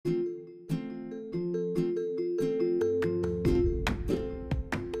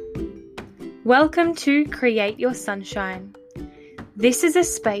Welcome to Create Your Sunshine. This is a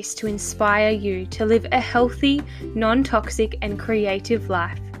space to inspire you to live a healthy, non-toxic and creative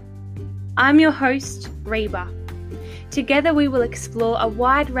life. I'm your host, Reba. Together we will explore a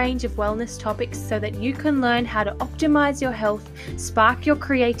wide range of wellness topics so that you can learn how to optimize your health, spark your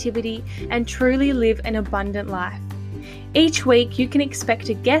creativity, and truly live an abundant life. Each week, you can expect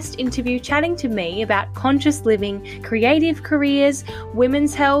a guest interview chatting to me about conscious living, creative careers,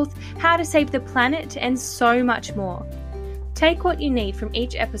 women's health, how to save the planet, and so much more. Take what you need from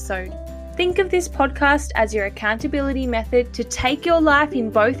each episode. Think of this podcast as your accountability method to take your life in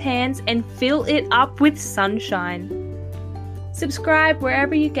both hands and fill it up with sunshine. Subscribe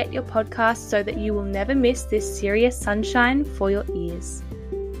wherever you get your podcasts so that you will never miss this serious sunshine for your ears.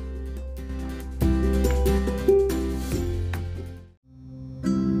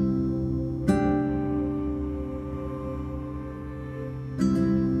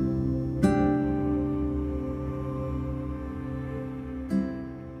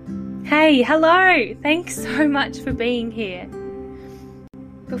 Hey, hello! Thanks so much for being here.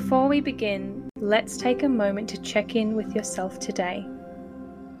 Before we begin, let's take a moment to check in with yourself today.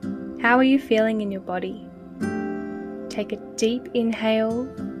 How are you feeling in your body? Take a deep inhale,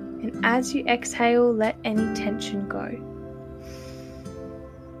 and as you exhale, let any tension go.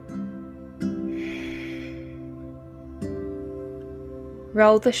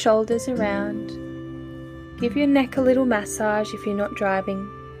 Roll the shoulders around. Give your neck a little massage if you're not driving.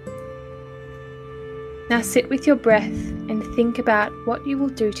 Now sit with your breath and think about what you will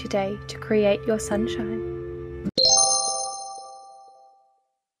do today to create your sunshine.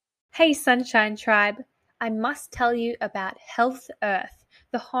 Hey Sunshine Tribe, I must tell you about Health Earth,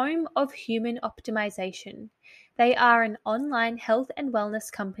 the home of human optimization. They are an online health and wellness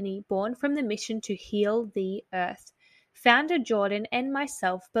company born from the mission to heal the earth. Founder Jordan and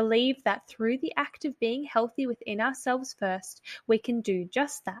myself believe that through the act of being healthy within ourselves first, we can do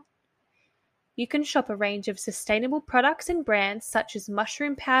just that. You can shop a range of sustainable products and brands such as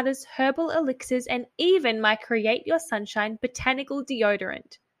mushroom powders, herbal elixirs, and even my Create Your Sunshine botanical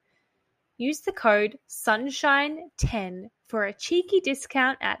deodorant. Use the code SUNSHINE10 for a cheeky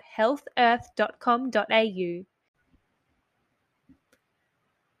discount at healthearth.com.au.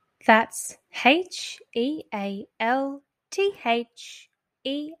 That's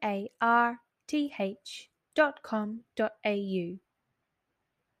HEALTHEARTH.com.au.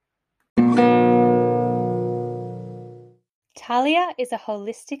 Talia is a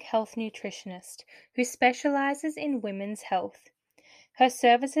holistic health nutritionist who specializes in women's health. Her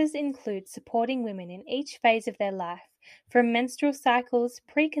services include supporting women in each phase of their life, from menstrual cycles,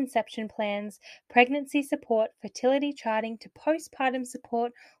 preconception plans, pregnancy support, fertility charting to postpartum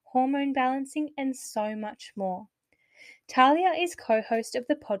support, hormone balancing, and so much more. Talia is co-host of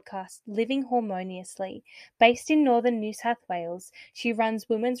the podcast Living Hormoniously. Based in northern New South Wales, she runs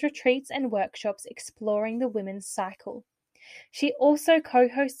women's retreats and workshops exploring the women's cycle. She also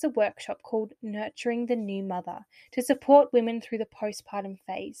co-hosts a workshop called Nurturing the New Mother to support women through the postpartum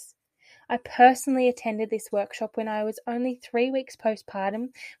phase. I personally attended this workshop when I was only 3 weeks postpartum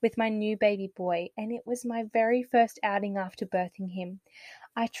with my new baby boy, and it was my very first outing after birthing him.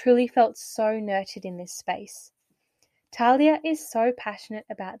 I truly felt so nurtured in this space. Talia is so passionate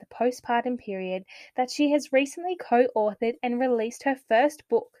about the postpartum period that she has recently co-authored and released her first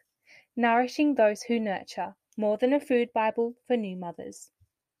book, Nourishing Those Who Nurture, More Than a Food Bible for New Mothers.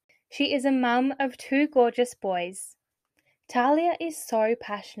 She is a mum of 2 gorgeous boys. Talia is so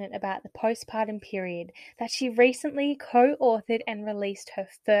passionate about the postpartum period that she recently co-authored and released her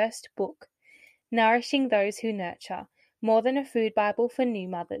first book, Nourishing Those Who Nurture, More Than a Food Bible for New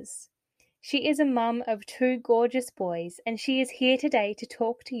Mothers. She is a mum of 2 gorgeous boys, and she is here today to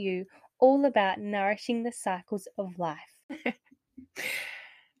talk to you all about nourishing the cycles of life.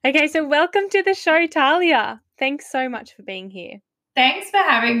 Okay, so welcome to the show, Talia. Thanks so much for being here. Thanks for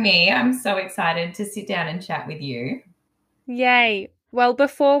having me. I'm so excited to sit down and chat with you. Yay. Well,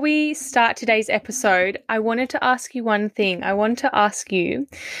 before we start today's episode, I wanted to ask you one thing. I want to ask you,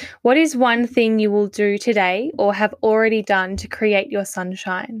 what is one thing you will do today or have already done to create your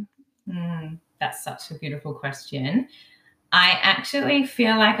sunshine? That's such a beautiful question. I actually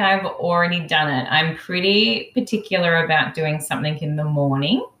feel like I've already done it. I'm pretty particular about doing something in the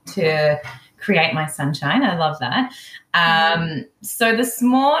morning to create my sunshine. I love that. So this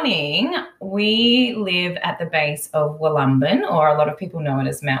morning, we live at the base of Wollumbin, or a lot of people know it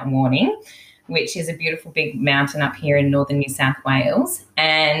as Mount Warning, which is a beautiful big mountain up here in northern New South Wales.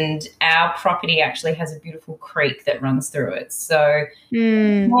 And our property actually has a beautiful creek that runs through it. So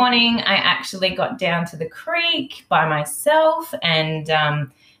this morning I actually got down to the creek by myself and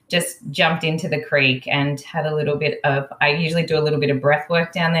just jumped into the creek and had a little bit of, I usually do a little bit of breath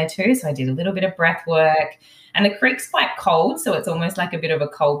work down there too. So I did a little bit of breath work, and the creek's quite cold. So it's almost like a bit of a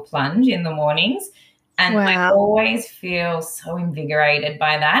cold plunge in the mornings. And I always feel so invigorated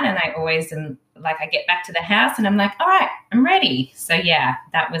by that. And I always am like, I get back to the house and I'm like, all right, I'm ready. So yeah,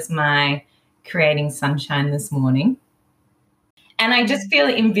 that was my creating sunshine this morning. And I just feel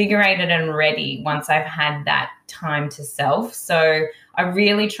invigorated and ready once I've had that time to self. So I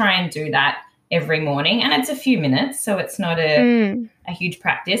really try and do that every morning. And it's a few minutes, so it's not a huge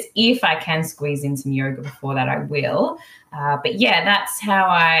practice. If I can squeeze in some yoga before that, I will. But yeah, that's how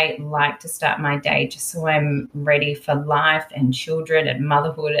I like to start my day, just so I'm ready for life and children and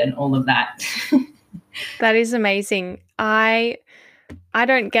motherhood and all of that. That is amazing. I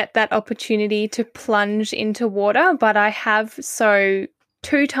don't get that opportunity to plunge into water, but I have 2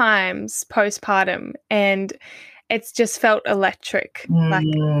 times postpartum, and it's just felt electric,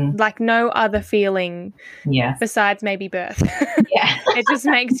 like no other feeling besides maybe birth. Yeah. It just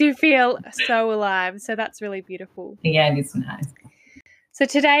makes you feel so alive. So that's really beautiful. Yeah, it is nice. So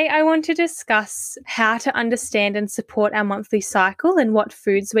today I want to discuss how to understand and support our monthly cycle and what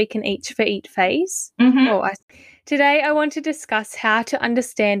foods we can eat for each phase. Today I want to discuss how to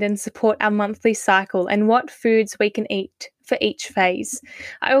understand and support our monthly cycle and what foods we can eat for each phase.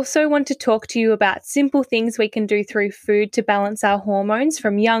 I also want to talk to you about simple things we can do through food to balance our hormones,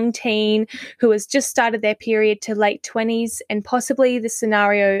 from young teen who has just started their period to late 20s, and possibly the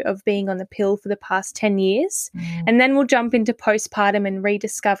scenario of being on the pill for the past 10 years. And then we'll jump into postpartum and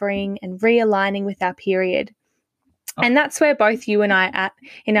rediscovering and realigning with our period. And that's where both you and I are at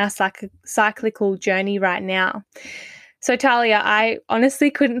in our cyclical journey right now. So, Talia, I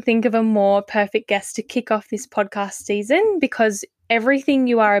honestly couldn't think of a more perfect guest to kick off this podcast season, because everything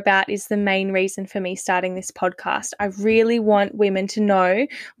you are about is the main reason for me starting this podcast. I really want women to know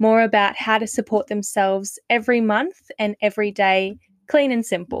more about how to support themselves every month and every day, clean and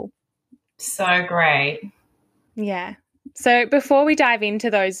simple. So great. Yeah. So before we dive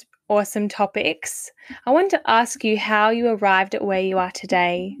into those awesome topics, I want to ask you how you arrived at where you are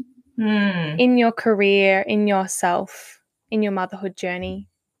today in your career, in yourself, in your motherhood journey.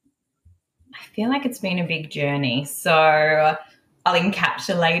 I feel like it's been a big journey, so I'll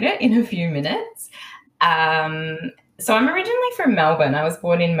encapsulate it in a few minutes. So I'm originally from Melbourne. I was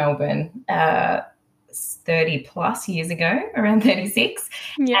born in Melbourne 30 plus years ago, around 36.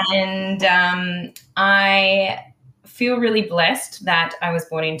 Yeah. And I feel really blessed that I was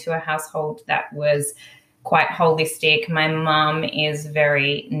born into a household that was quite holistic. My mum is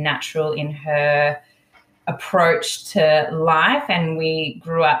very natural in her approach to life, and we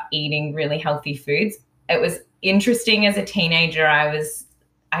grew up eating really healthy foods. It was interesting as a teenager.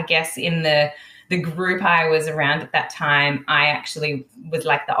 I guess in the group I was around at that time, I actually was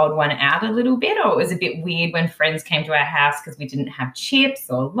like the odd one out a little bit, or it was a bit weird when friends came to our house because we didn't have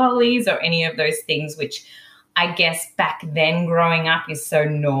chips or lollies or any of those things, which I guess back then growing up is so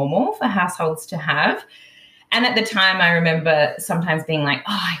normal for households to have. And at the time, I remember sometimes being like,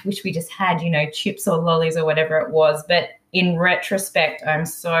 oh, I wish we just had, chips or lollies or whatever it was. But in retrospect, I'm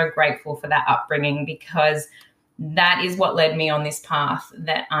so grateful for that upbringing, because that is what led me on this path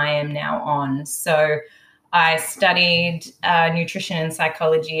that I am now on. So I studied nutrition and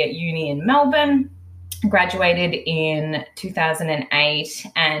psychology at uni in Melbourne, graduated in 2008.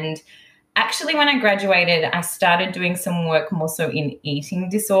 And actually, when I graduated, I started doing some work more so in eating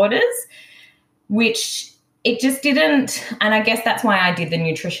disorders, which it just didn't, and I guess that's why I did the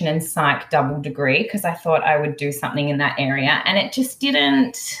nutrition and psych double degree, because I thought I would do something in that area, and it just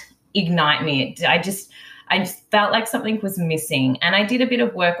didn't ignite me. I just felt like something was missing. And I did a bit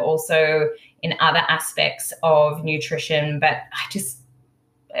of work also in other aspects of nutrition, but I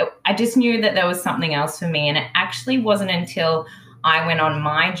just knew that there was something else for me. And it actually wasn't until I went on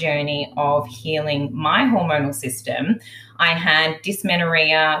my journey of healing my hormonal system. I had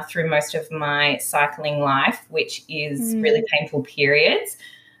dysmenorrhea through most of my cycling life, which is really painful periods.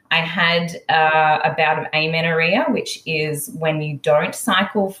 I had a bout of amenorrhea, which is when you don't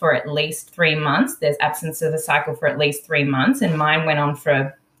cycle for at least 3 months. There's absence of a cycle for at least 3 months, and mine went on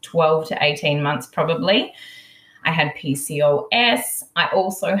for 12 to 18 months probably. I had PCOS. I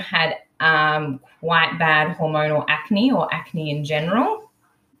also had quite bad hormonal acne, or acne in general.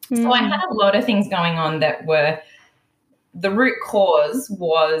 So I had a lot of things going on that were, the root cause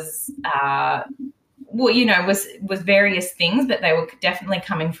was, was various things, but they were definitely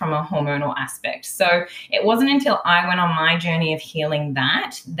coming from a hormonal aspect. So it wasn't until I went on my journey of healing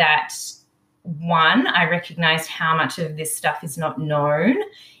that one, I recognized how much of this stuff is not known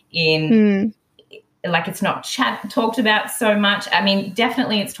in like it's not talked about so much. I mean,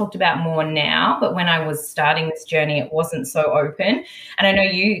 definitely it's talked about more now, but when I was starting this journey, it wasn't so open. And I know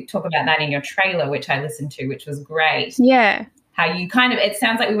you talk about that in your trailer, which I listened to, which was great. Yeah. How you kind of, it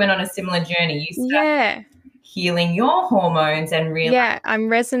sounds like we went on a similar journey. You Yeah. healing your hormones and really. Yeah, I'm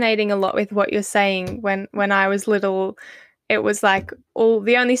resonating a lot with what you're saying. When I was little, it was like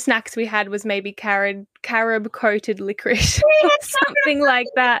the only snacks we had was maybe carob coated licorice or something like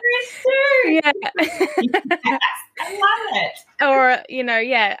that. Yeah. Yes, I love it. Or,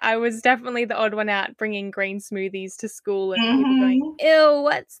 yeah, I was definitely the odd one out bringing green smoothies to school and people going, ew,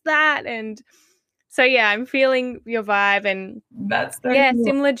 what's that? And so, yeah, I'm feeling your vibe and that's so cool.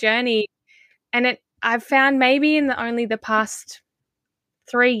 Similar journey. And I've found maybe in only the past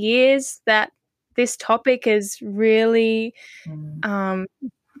 3 years that this topic has really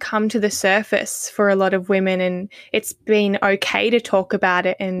come to the surface for a lot of women, and it's been okay to talk about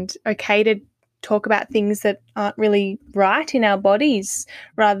it and okay to talk about things that aren't really right in our bodies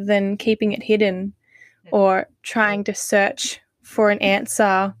rather than keeping it hidden or trying to search for an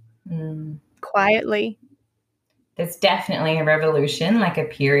answer quietly. There's definitely a revolution, like a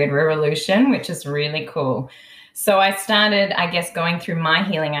period revolution, which is really cool. So I started, I guess, going through my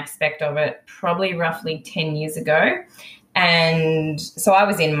healing aspect of it probably roughly 10 years ago. And so I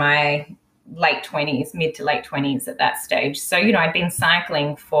was in my late 20s, mid to late 20s at that stage. So, I'd been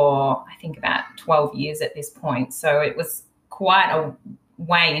cycling for, I think, about 12 years at this point. So it was quite a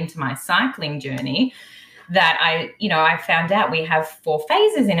way into my cycling journey that I found out we have 4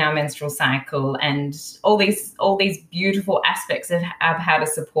 phases in our menstrual cycle and all these beautiful aspects of how to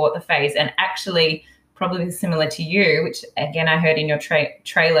support the phase. And actually, probably similar to you, which again I heard in your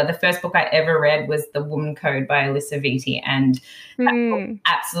trailer, the first book I ever read was The Woman Code by Alyssa Vitti, and that book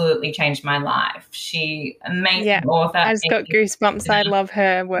absolutely changed my life. She amazing author. I just got goosebumps. I love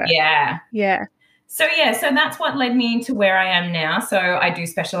her work. Yeah. So that's what led me into where I am now. So I do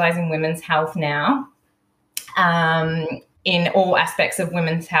specialize in women's health now. In all aspects of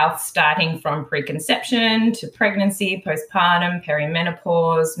women's health, starting from preconception to pregnancy, postpartum,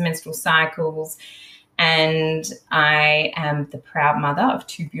 perimenopause, menstrual cycles. And I am the proud mother of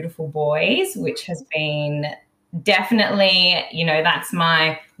 2 beautiful boys, which has been definitely, that's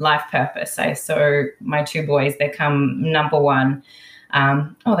my life purpose. So my 2 boys, they come number one.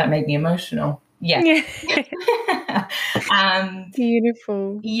 That made me emotional. Yeah.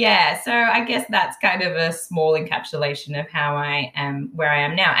 Beautiful. Yeah. So I guess that's kind of a small encapsulation of how I am where I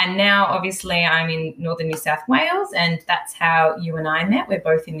am now. And now, obviously, I'm in northern New South Wales, and that's how you and I met. We're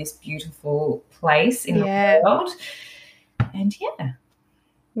both in this beautiful place in the world. And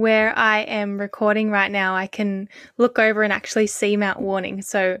where I am recording right now, I can look over and actually see Mount Warning.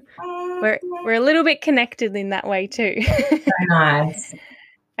 So we're a little bit connected in that way too. Very nice.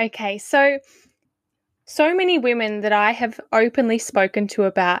 Okay, so many women that I have openly spoken to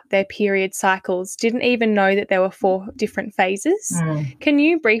about their period cycles didn't even know that there were 4 different phases. Can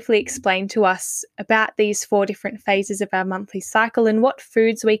you briefly explain to us about these 4 different phases of our monthly cycle and what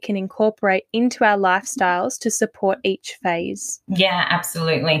foods we can incorporate into our lifestyles to support each phase? Yeah,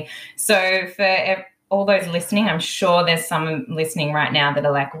 absolutely. So for all those listening, I'm sure there's some listening right now that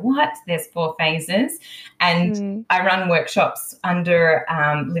are like, what? There's 4 phases. And I run workshops under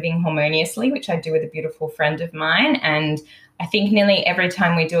Living Harmoniously, which I do with a beautiful friend of mine. And I think nearly every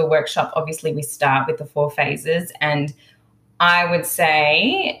time we do a workshop, obviously we start with the 4 phases. And I would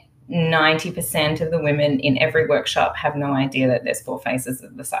say 90% of the women in every workshop have no idea that there's 4 phases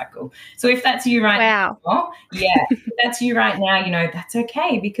of the cycle. So if that's you right now, if that's you right now, that's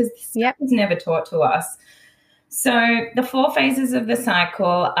okay, because this was never taught to us. So the 4 phases of the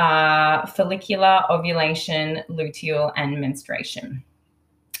cycle are follicular, ovulation, luteal, and menstruation.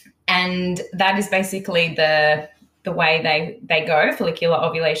 And that is basically the way they go: follicular,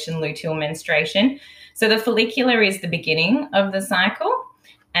 ovulation, luteal, menstruation. So the follicular is the beginning of the cycle.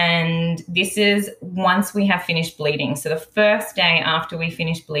 And this is once we have finished bleeding. So the first day after we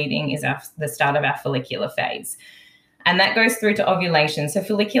finish bleeding is the start of our follicular phase. And that goes through to ovulation. So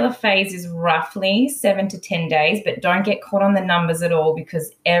follicular phase is roughly 7 to 10 days, but don't get caught on the numbers at all,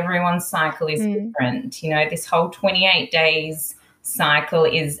 because everyone's cycle is different. This whole 28 days cycle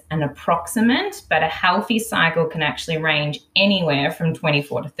is an approximate, but a healthy cycle can actually range anywhere from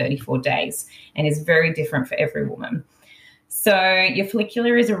 24 to 34 days and is very different for every woman. So your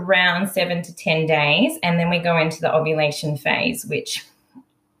follicular is around 7 to 10 days, and then we go into the ovulation phase, which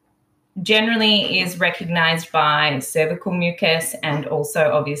generally is recognized by cervical mucus and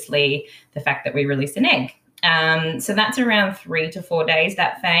also obviously the fact that we release an egg. So that's around 3 to 4 days,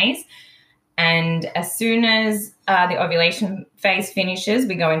 that phase. And as soon as the ovulation phase finishes,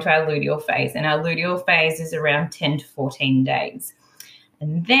 we go into our luteal phase. And our luteal phase is around 10 to 14 days.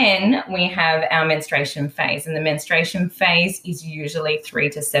 And then we have our menstruation phase. And the menstruation phase is usually 3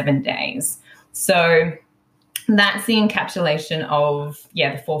 to 7 days. So that's the encapsulation of,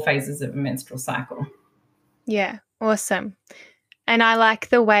 the 4 phases of a menstrual cycle. Yeah, awesome. And I like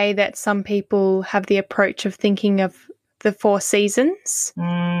the way that some people have the approach of thinking of the 4 seasons.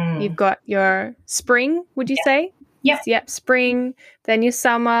 You've got your spring, would you say? Yep, spring, then your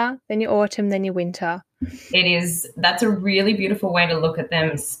summer, then your autumn, then your winter. That's a really beautiful way to look at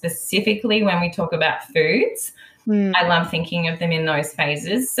them, specifically when we talk about foods. I love thinking of them in those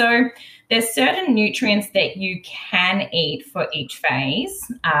phases. So there's certain nutrients that you can eat for each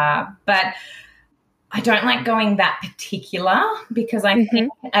phase, but I don't like going that particular, because I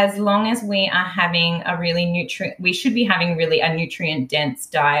think as long as we are having we should be having really a nutrient-dense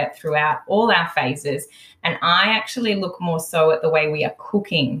diet throughout all our phases. And I actually look more so at the way we are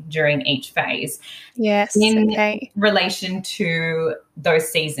cooking during each phase. Yes. In relation to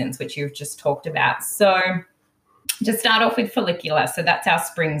those seasons, which you've just talked about. So to start off with follicular, so that's our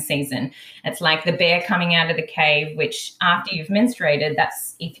spring season. It's like the bear coming out of the cave, which after you've menstruated,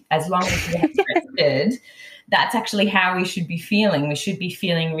 as long as you have rested, that's actually how we should be feeling. We should be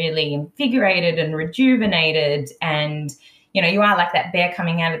feeling really invigorated and rejuvenated, and you are like that bear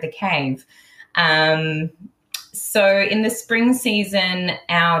coming out of the cave. So in the spring season,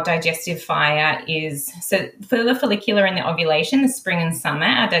 our digestive fire so for the follicular and the ovulation, the spring and summer,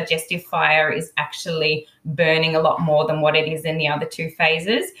 our digestive fire is actually burning a lot more than what it is in the other 2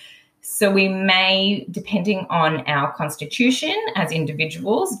 phases. So we may, depending on our constitution as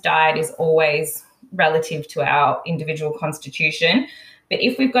individuals, diet is always relative to our individual constitution. But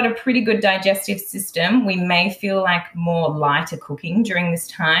if we've got a pretty good digestive system, we may feel like more lighter cooking during this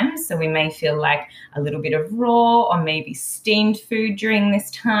time. So we may feel like a little bit of raw or maybe steamed food during this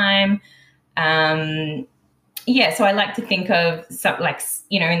time. So I like to think of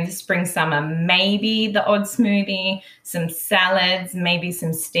in the spring, summer, maybe the odd smoothie, some salads, maybe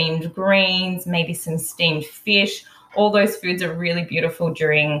some steamed greens, maybe some steamed fish. All those foods are really beautiful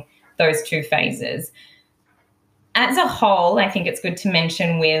during those 2 phases. As a whole, I think it's good to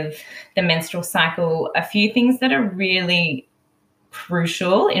mention with the menstrual cycle a few things that are really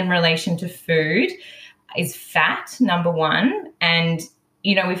crucial in relation to food is fat, number one. And,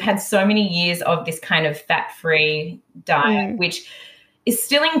 we've had so many years of this kind of fat-free diet, which is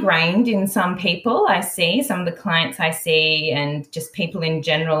still ingrained in some people I see, some of the clients I see, and just people in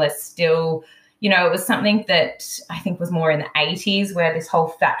general are still, it was something that I think was more in the 80s where this whole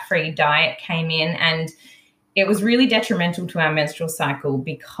fat-free diet came in, and it was really detrimental to our menstrual cycle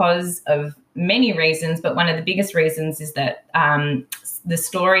because of many reasons, but one of the biggest reasons is that the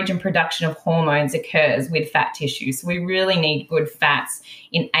storage and production of hormones occurs with fat tissue. So we really need good fats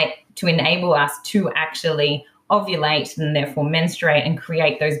to enable us to actually ovulate and therefore menstruate and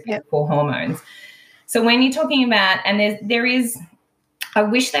create those beautiful hormones. So when you're talking about, and there is, I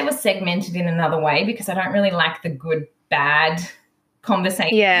wish they were segmented in another way, because I don't really like the good, bad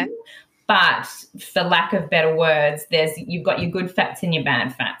conversation. Yeah. But for lack of better words, you've got your good fats and your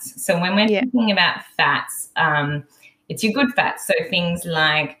bad fats. So when we're talking about fats, it's your good fats. So things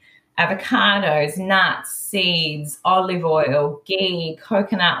like avocados, nuts, seeds, olive oil, ghee,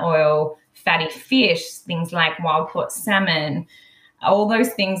 coconut oil, fatty fish, things like wild-caught salmon. All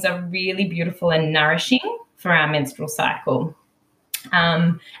those things are really beautiful and nourishing for our menstrual cycle.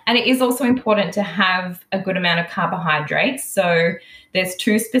 And it is also important to have a good amount of carbohydrates. So there's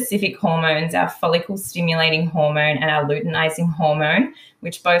 2 specific hormones, our follicle-stimulating hormone and our luteinizing hormone,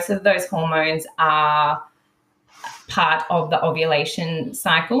 which both of those hormones are part of the ovulation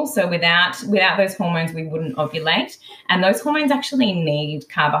cycle. So without those hormones, we wouldn't ovulate. And those hormones actually need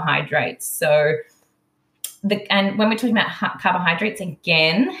carbohydrates. So and when we're talking about carbohydrates,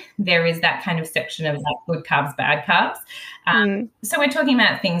 again, there is that kind of section of like good carbs, bad carbs. So we're talking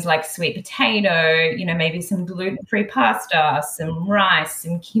about things like sweet potato, maybe some gluten-free pasta, some rice,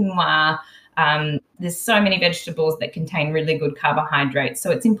 some quinoa. There's so many vegetables that contain really good carbohydrates.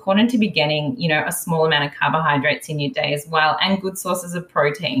 So it's important to be getting, a small amount of carbohydrates in your day as well, and good sources of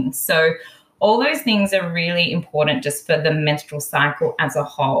protein. So all those things are really important just for the menstrual cycle as a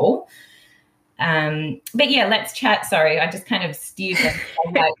whole. But yeah, let's chat. Sorry, I just kind of steered them.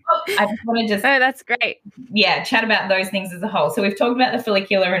 I just want to Oh, that's great. Yeah, chat about those things as a whole. So we've talked about the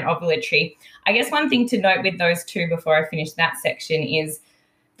follicular and ovulatory. I guess one thing to note with those 2 before I finish that section is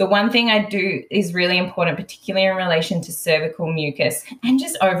the one thing I do is really important, particularly in relation to cervical mucus and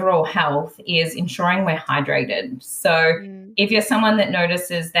just overall health, is ensuring we're hydrated. So if you're someone that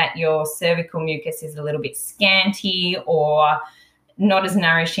notices that your cervical mucus is a little bit scanty or not as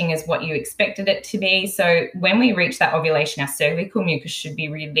nourishing as what you expected it to be. So when we reach that ovulation, our cervical mucus should be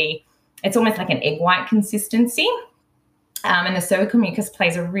really, it's almost like an egg white consistency. And the cervical mucus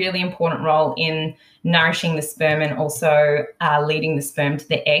plays a really important role in nourishing the sperm and also leading the sperm to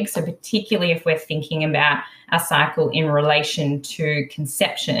the egg. So particularly if we're thinking about our cycle in relation to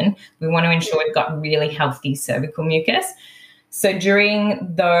conception, we want to ensure we've got really healthy cervical mucus. So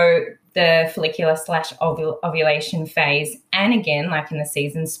during the follicular/ovulation phase, and again, like in the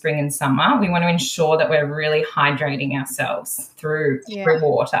seasons, spring and summer, we want to ensure that we're really hydrating ourselves through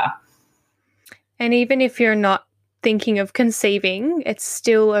water. And even if you're not thinking of conceiving, it's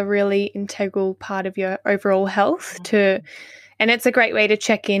still a really integral part of your overall health and it's a great way to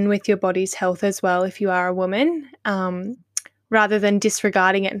check in with your body's health as well if you are a woman, rather than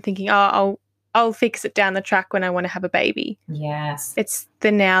disregarding it and thinking, oh, I'll fix it down the track when I want to have a baby. Yes. It's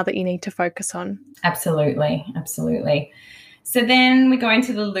the now that you need to focus on. Absolutely. Absolutely. So then we go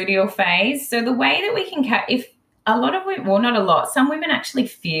into the luteal phase. So the way that we can if a lot of women, well, not a lot, some women actually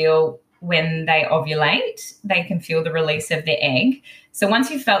feel when they ovulate, they can feel the release of the egg. So once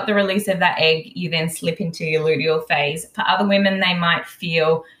you've felt the release of that egg, you then slip into your luteal phase. For other women, they might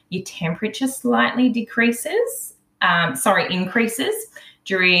feel your temperature slightly increases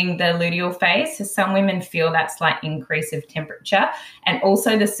during the luteal phase. So some women feel that slight increase of temperature, and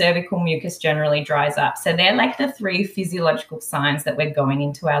also the cervical mucus generally dries up. So they're like the 3 physiological signs that we're going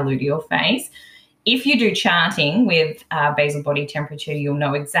into our luteal phase. If you do charting with basal body temperature, you'll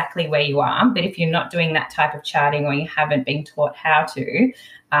know exactly where you are. But if you're not doing that type of charting or you haven't been taught how to,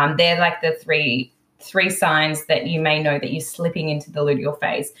 they're like the three signs that you may know that you're slipping into the luteal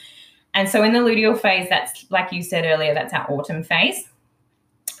phase. And so in the luteal phase, that's, like you said earlier, that's our autumn phase.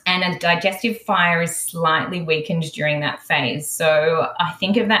 And a digestive fire is slightly weakened during that phase. So I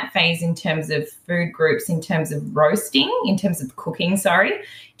think of that phase in terms of food groups, in terms of roasting, in terms of cooking, in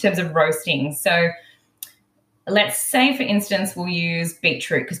terms of roasting. So let's say, for instance, we'll use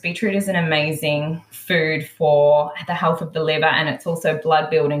beetroot, because beetroot is an amazing food for the health of the liver, and it's also blood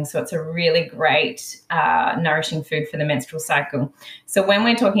building. So it's a really great nourishing food for the menstrual cycle. So when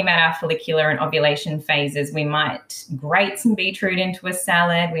we're talking about our follicular and ovulation phases, we might grate some beetroot into a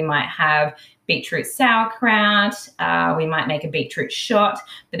salad. We might have beetroot sauerkraut. We might make a beetroot shot.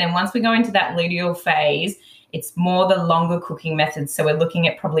 But then once we go into that luteal phase, it's more the longer cooking methods. So we're looking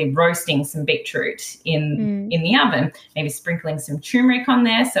at probably roasting some beetroot in the oven, maybe sprinkling some turmeric on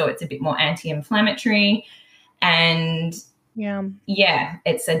there so it's a bit more anti-inflammatory. And yeah,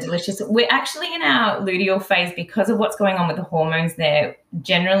 it's a delicious. We're actually in our luteal phase because of what's going on with the hormones there.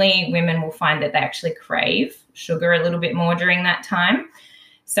 Generally, women will find that they actually crave sugar a little bit more during that time.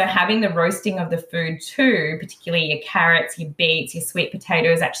 So having the roasting of the food too, particularly your carrots, your beets, your sweet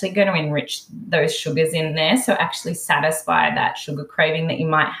potatoes, is actually going to enrich those sugars in there. So actually satisfy that sugar craving that you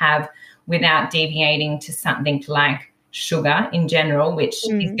might have without deviating to something like sugar in general, which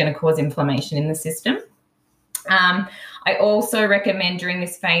is going to cause inflammation in the system. I also recommend during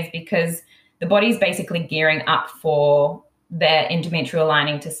this phase, because the body's basically gearing up for their endometrial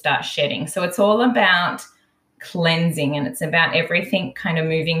lining to start shedding. So it's all about cleansing, and it's about everything kind of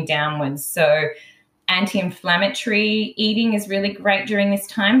moving downwards. So anti-inflammatory eating is really great during this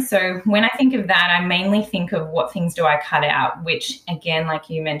time. So when I think of that, I mainly think of what things do I cut out, which again,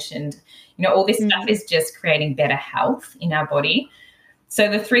 like you mentioned, all this stuff is just creating better health in our body. So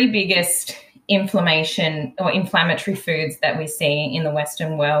the 3 biggest inflammatory foods that we see in the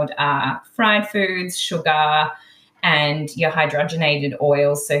Western world are fried foods, sugar, and your hydrogenated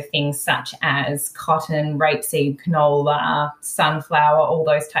oils, so things such as cotton, rapeseed, canola, sunflower, all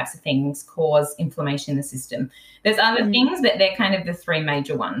those types of things cause inflammation in the system. There's other things, but they're kind of the 3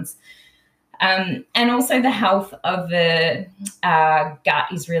 major ones. And also the health of the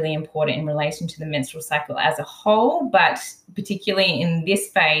gut is really important in relation to the menstrual cycle as a whole, but particularly in this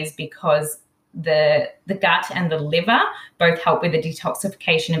phase because the gut and the liver both help with the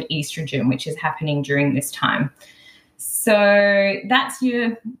detoxification of estrogen, which is happening during this time. So that's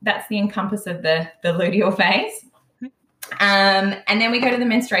the encompass of the luteal phase. And then we go to the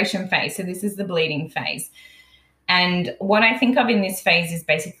menstruation phase. So this is the bleeding phase. And what I think of in this phase is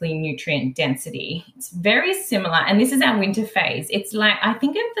basically nutrient density. It's very similar. And this is our winter phase. It's like, I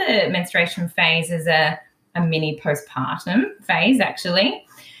think of the menstruation phase as a mini postpartum phase, actually.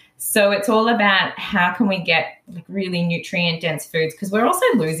 So it's all about how can we get like really nutrient dense foods, because we're also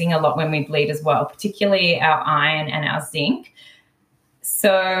losing a lot when we bleed as well, particularly our iron and our zinc.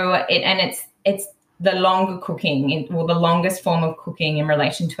 So it's the longer cooking, or the longest form of cooking in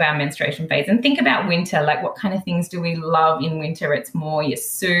relation to our menstruation phase. And think about winter, like what kind of things do we love in winter? It's more your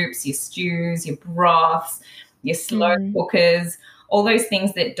soups, your stews, your broths, your slow cookers, all those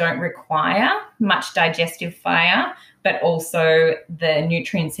things that don't require much digestive fire, but also the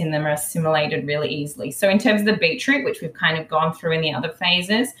nutrients in them are assimilated really easily. So in terms of the beetroot, which we've kind of gone through in the other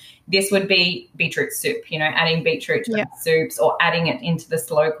phases, this would be beetroot soup, adding beetroot to soups, or adding it into the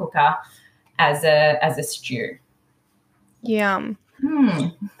slow cooker as a stew. Yum.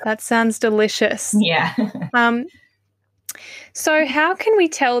 That sounds delicious. Yeah. So how can we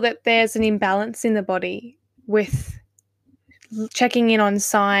tell that there's an imbalance in the body with checking in on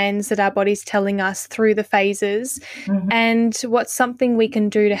signs that our body's telling us through the phases, and what's something we can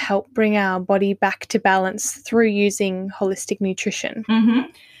do to help bring our body back to balance through using holistic nutrition?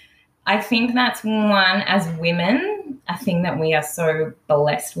 I think that's one, as women, a thing that we are so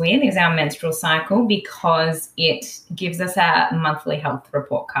blessed with is our menstrual cycle, because it gives us a monthly health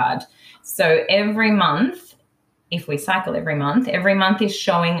report card. So every month, if we cycle every month is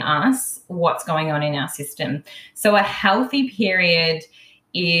showing us what's going on in our system. So a healthy period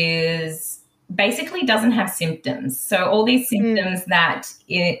basically doesn't have symptoms. So all these symptoms that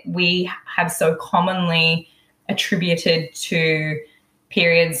we have so commonly attributed to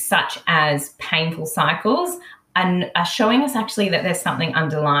periods, such as painful cycles, and are showing us actually that there's something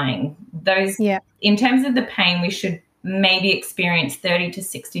underlying. In terms of the pain, we should maybe experience 30 to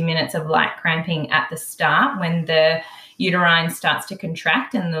 60 minutes of light cramping at the start when the uterine starts to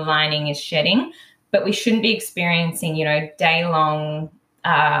contract and the lining is shedding, but we shouldn't be experiencing, day-long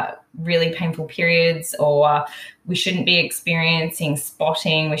really painful periods, or we shouldn't be experiencing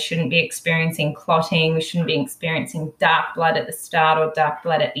spotting, we shouldn't be experiencing clotting, we shouldn't be experiencing dark blood at the start or dark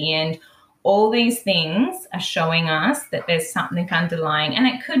blood at the end. All these things are showing us that there's something underlying, and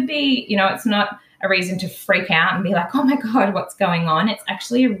it could be, it's not a reason to freak out and be like, oh my God, what's going on? It's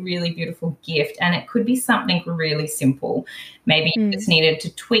actually a really beautiful gift, and it could be something really simple. Maybe you just needed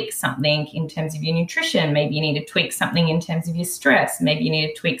to tweak something in terms of your nutrition. Maybe you need to tweak something in terms of your stress. Maybe you need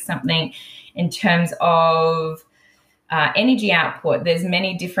to tweak something in terms of energy output. There's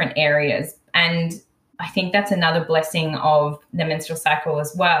many different areas, and I think that's another blessing of the menstrual cycle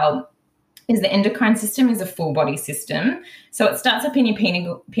as well, is the endocrine system is a full body system. So it starts up in your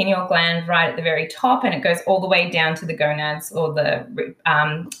pineal gland right at the very top, and it goes all the way down to the gonads, or the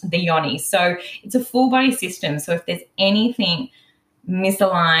yoni. So it's a full body system. So if there's anything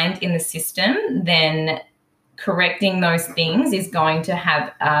misaligned in the system, then correcting those things is going to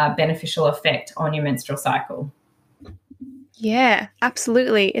have a beneficial effect on your menstrual cycle. Yeah,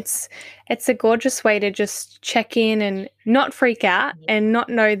 absolutely. It's a gorgeous way to just check in and not freak out and not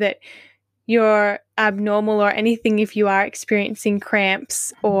know that you're abnormal or anything if you are experiencing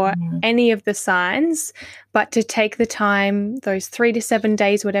cramps or any of the signs, but to take the time, those 3 to 7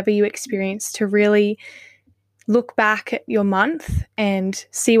 days, whatever you experience, to really look back at your month and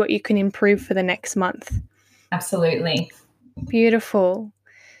see what you can improve for the next month. Absolutely. Beautiful.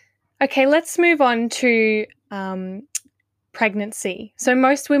 Okay, let's move on to pregnancy. So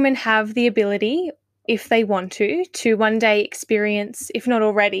most women have the ability, if they want to one day experience, if not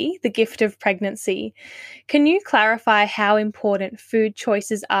already, the gift of pregnancy. Can you clarify how important food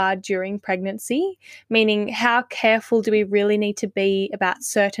choices are during pregnancy? Meaning, how careful do we really need to be about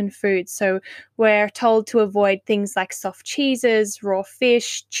certain foods? So we're told to avoid things like soft cheeses, raw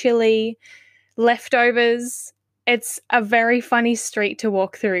fish, chili, leftovers. It's a very funny street to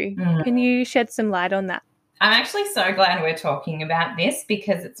walk through. Can you shed some light on that? I'm actually so glad we're talking about this,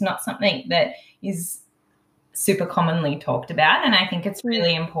 because it's not something that is super commonly talked about, and I think it's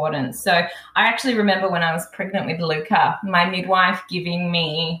really important. So I actually remember when I was pregnant with Luca, my midwife giving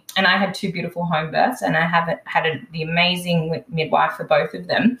me, and I had 2 beautiful home births, and I had the amazing midwife for both of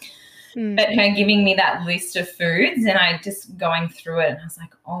them, but her giving me that list of foods, and I just going through it, and I was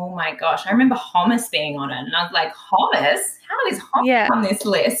like, oh my gosh. I remember hummus being on it, and I was like, hummus? How is hummus on this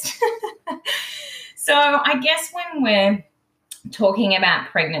list? So I guess when we're talking about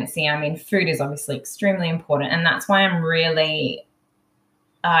pregnancy, I mean, food is obviously extremely important, and that's why I'm a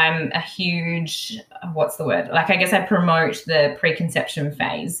huge, I guess I promote the preconception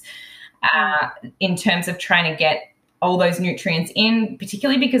phase in terms of trying to get all those nutrients in,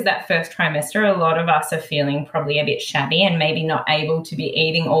 particularly because that first trimester, a lot of us are feeling probably a bit shabby and maybe not able to be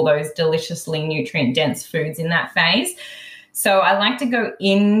eating all those deliciously nutrient-dense foods in that phase. So I like to go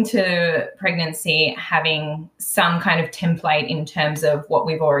into pregnancy having some kind of template in terms of what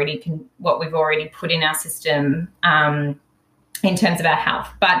we've already put in our system in terms of our health.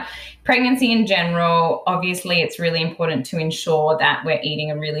 But pregnancy in general, obviously, it's really important to ensure that we're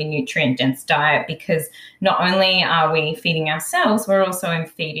eating a really nutrient-dense diet, because not only are we feeding ourselves, we're also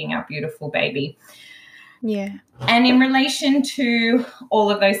feeding our beautiful baby. Yeah. And in relation to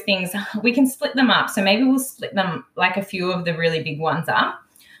all of those things, we can split them up. So maybe we'll split them, like a few of the really big ones up.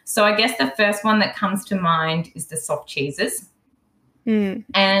 So I guess the first one that comes to mind is the soft cheeses.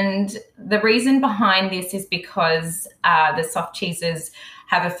 And the reason behind this is because the soft cheeses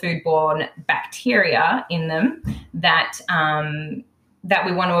have a foodborne bacteria in them that that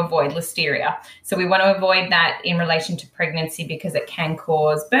we want to avoid, Listeria. So we want to avoid that in relation to pregnancy because it can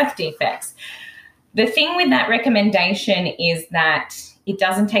cause birth defects. The thing with that recommendation is that it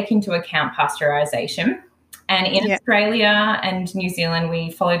doesn't take into account pasteurization. And in Australia and New Zealand,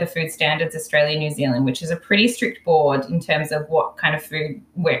 we follow the Food Standards Australia, New Zealand, which is a pretty strict board in terms of what kind of food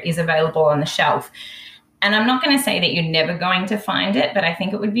is available on the shelf. And I'm not going to say that you're never going to find it, but I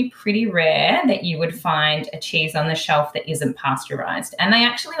think it would be pretty rare that you would find a cheese on the shelf that isn't pasteurized. And they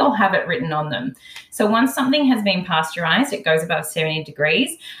actually all have it written on them. So once something has been pasteurized, it goes above 70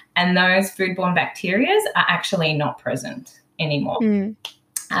 degrees, and those foodborne bacteria are actually not present anymore.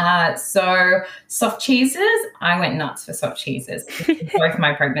 So soft cheeses, I went nuts for soft cheeses both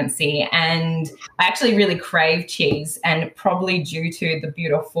my pregnancy, and I actually really crave cheese, and probably due to the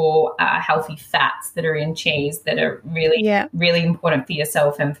beautiful healthy fats that are in cheese that are really, really important for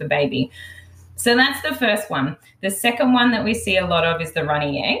yourself and for baby. So that's the first one. The second one that we see a lot of is the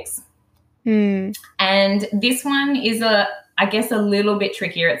runny eggs. And this one is I guess a little bit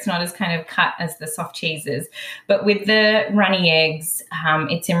trickier. It's not as kind of cut as the soft cheeses. But with the runny eggs,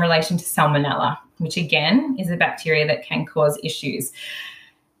 it's in relation to salmonella, which again is a bacteria that can cause issues.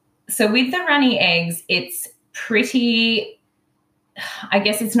 So with the runny eggs, it's pretty, I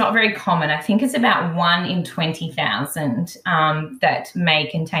guess it's not very common. I think it's about 1 in 20,000 that may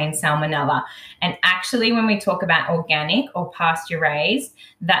contain salmonella. And actually, when we talk about organic or pasture-raised,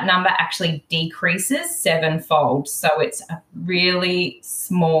 that number actually decreases 7-fold. So it's a really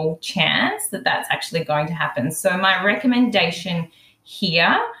small chance that that's actually going to happen. So my recommendation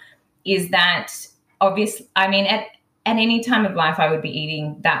here is that obviously, I mean, at any time of life, I would be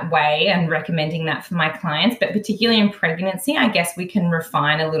eating that way and recommending that for my clients. But particularly in pregnancy, I guess we can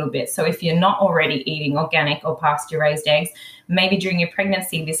refine a little bit. So if you're not already eating organic or pasture-raised eggs, maybe during your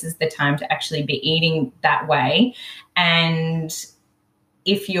pregnancy, this is the time to actually be eating that way. And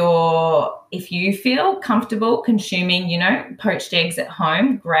if you feel comfortable consuming, poached eggs at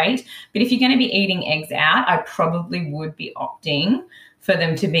home, great. But if you're going to be eating eggs out, I probably would be opting for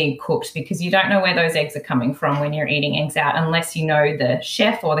them to be cooked, because you don't know where those eggs are coming from when you're eating eggs out unless you know the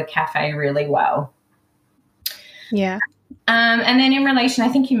chef or the cafe really well. Yeah. And then in relation, I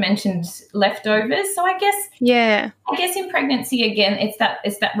think you mentioned leftovers. So I guess in pregnancy, again, it's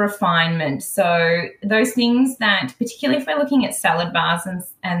that refinement. So those things that, particularly if we're looking at salad bars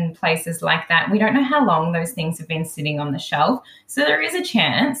and places like that, we don't know how long those things have been sitting on the shelf. So there is a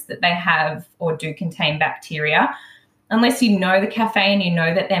chance that they have or do contain bacteria. Unless you know the cafe and you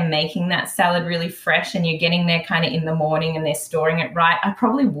know that they're making that salad really fresh and you're getting there kind of in the morning and they're storing it right, I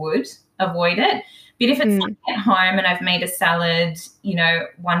probably would avoid it. But if it's at home and I've made a salad,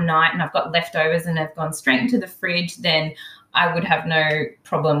 one night and I've got leftovers and they've gone straight into the fridge, then I would have no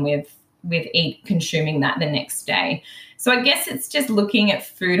problem with consuming that the next day. So I guess it's just looking at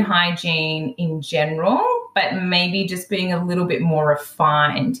food hygiene in general, but maybe just being a little bit more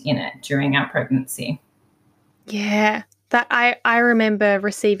refined in it during our pregnancy. Yeah, that I remember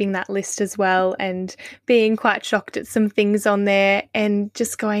receiving that list as well and being quite shocked at some things on there and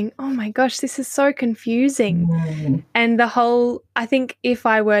just going, oh my gosh, this is so confusing. And I think if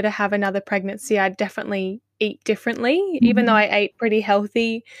I were to have another pregnancy, I'd definitely eat differently. Even though I ate pretty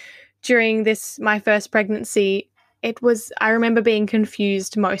healthy during my first pregnancy, I remember being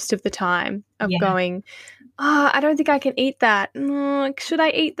confused most of the time of going, I don't think I can eat that. Should I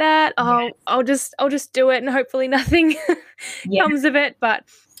eat that? Yes. I'll just do it and hopefully nothing comes of it. But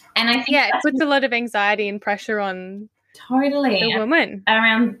and I think it puts a lot of anxiety and pressure on the woman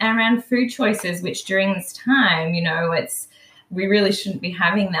around food choices, which during this time, we really shouldn't be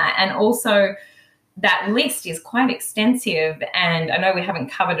having that. And also that list is quite extensive, and I know we haven't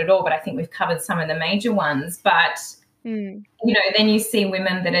covered it all, but I think we've covered some of the major ones. But then you see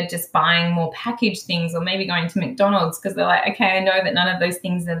women that are just buying more packaged things, or maybe going to McDonald's because they're like, okay, I know that none of those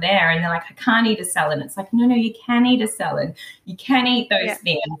things are there. And they're like, I can't eat a salad. And it's like, no, you can eat a salad. You can eat those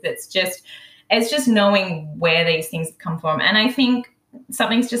things. It's just knowing where these things come from. And I think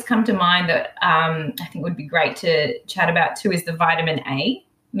something's just come to mind that I think would be great to chat about too is the vitamin A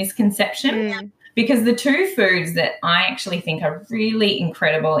misconception. Because the two foods that I actually think are really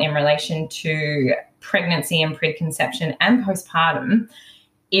incredible in relation to pregnancy and preconception and postpartum,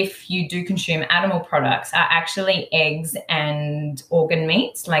 if you do consume animal products, are actually eggs and organ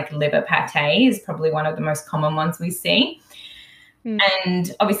meats, like liver pate is probably one of the most common ones we see.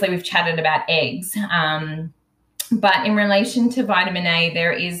 And obviously we've chatted about eggs. But in relation to vitamin A,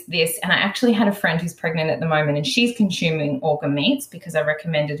 there is this, and I actually had a friend who's pregnant at the moment and she's consuming organ meats because I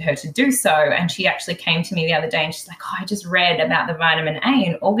recommended her to do so. And she actually came to me the other day and she's like, oh, I just read about the vitamin A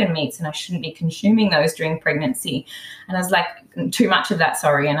in organ meats and I shouldn't be consuming those during pregnancy. And I was like, too much of that,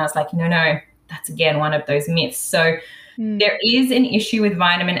 sorry. And I was like, no, that's again one of those myths. So there is an issue with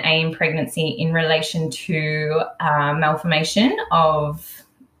vitamin A in pregnancy in relation to malformation of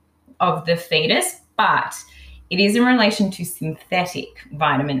the fetus, but it is in relation to synthetic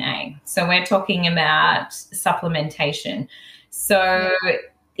vitamin A. So we're talking about supplementation. So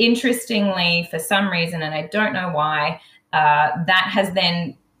interestingly, for some reason, and I don't know why, that has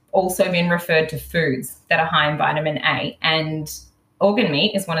then also been referred to foods that are high in vitamin A. And organ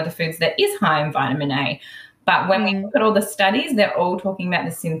meat is one of the foods that is high in vitamin A. But when we look at all the studies, they're all talking about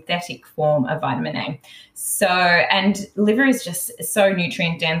the synthetic form of vitamin A. So, and liver is just so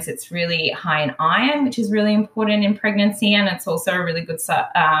nutrient dense. It's really high in iron, which is really important in pregnancy, and it's also a really good source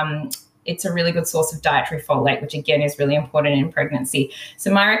of dietary folate, which again is really important in pregnancy.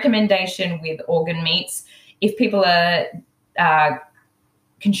 So my recommendation with organ meats, if people are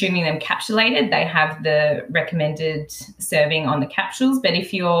consuming them capsulated, they have the recommended serving on the capsules. But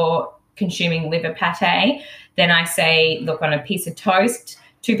if you're consuming liver pate, then I say, look, on a piece of toast,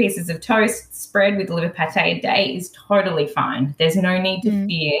 2 pieces of toast spread with liver pate a day is totally fine. There's no need to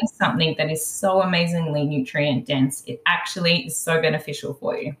fear something that is so amazingly nutrient dense. It actually is so beneficial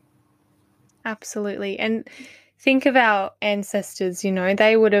for you. Absolutely. And think of our ancestors,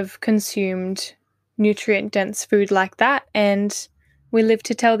 they would have consumed nutrient dense food like that, and we live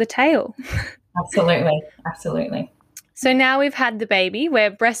to tell the tale. Absolutely. So now we've had the baby,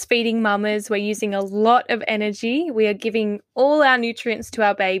 we're breastfeeding mamas, we're using a lot of energy, we are giving all our nutrients to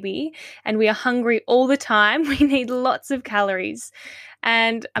our baby, and we are hungry all the time. We need lots of calories.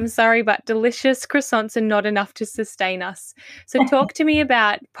 And I'm sorry, but delicious croissants are not enough to sustain us. So talk to me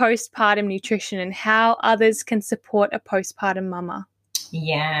about postpartum nutrition and how others can support a postpartum mama.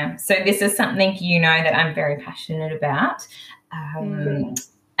 Yeah, so this is something that I'm very passionate about.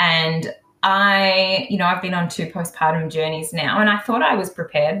 And I've been on 2 postpartum journeys now, and I thought I was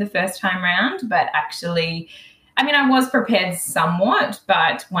prepared the first time round, but actually, I was prepared somewhat,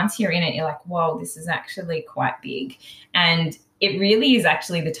 but once you're in it, you're like, whoa, this is actually quite big. And it really is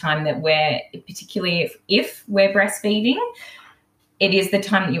actually the time that particularly if we're breastfeeding, it is the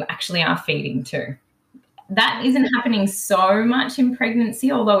time that you actually are feeding too. That isn't happening so much in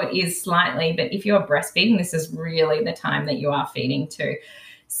pregnancy, although it is slightly, but if you're breastfeeding, this is really the time that you are feeding too.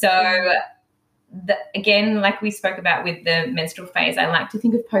 So again, like we spoke about with the menstrual phase, I like to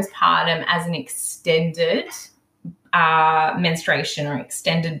think of postpartum as an extended menstruation or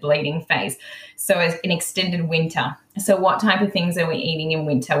extended bleeding phase. So as an extended winter. So what type of things are we eating in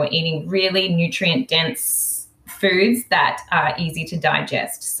winter? We're eating really nutrient dense foods that are easy to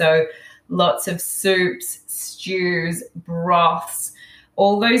digest. So lots of soups, stews, broths,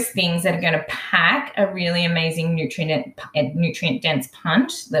 all those things that are going to pack a really amazing nutrient dense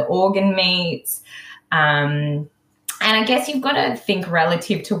punch, the organ meats. And I guess you've got to think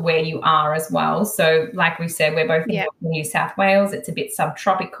relative to where you are as well. So like we said, we're both in New South Wales. It's a bit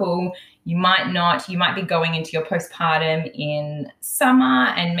subtropical. You might be going into your postpartum in summer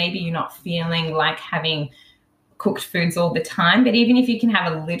and maybe you're not feeling like having cooked foods all the time, but even if you can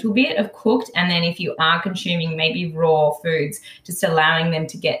have a little bit of cooked, and then if you are consuming maybe raw foods, just allowing them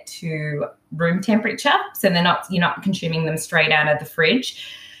to get to room temperature, so you're not consuming them straight out of the fridge,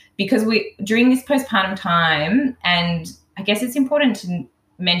 because during this postpartum time, and I guess it's important to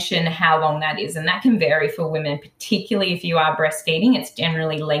mention how long that is, and that can vary for women, particularly if you are breastfeeding. It's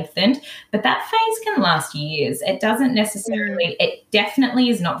generally lengthened, but that phase can last years. It doesn't necessarily, it definitely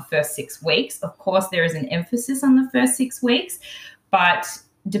is not the first 6 weeks. Of course, there is an emphasis on the first 6 weeks, but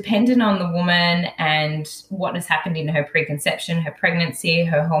dependent on the woman and what has happened in her preconception, her pregnancy,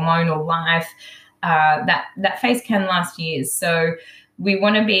 her hormonal life, that phase can last years. So we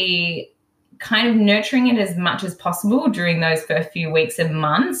want to be kind of nurturing it as much as possible during those first few weeks and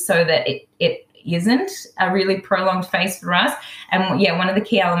months so that it isn't a really prolonged phase for us. And one of the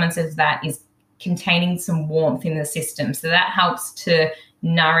key elements of that is containing some warmth in the system. So that helps to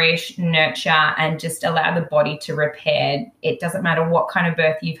nourish, nurture, and just allow the body to repair. It doesn't matter what kind of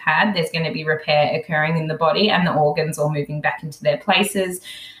birth you've had, there's going to be repair occurring in the body and the organs all moving back into their places.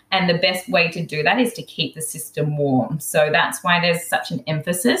 And the best way to do that is to keep the system warm. So that's why there's such an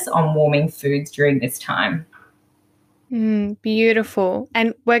emphasis on warming foods during this time. Beautiful.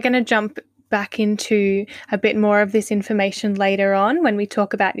 And we're going to jump back into a bit more of this information later on when we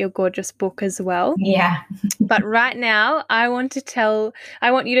talk about your gorgeous book as well. Yeah. But right now, I want you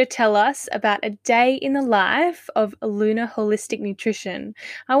to tell us about a day in the life of Luna Holistic Nutrition.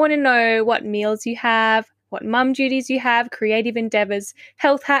 I want to know what meals you have, what mum duties you have, creative endeavors,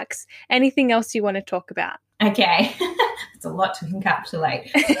 health hacks, anything else you want to talk about. Okay. It's a lot to encapsulate.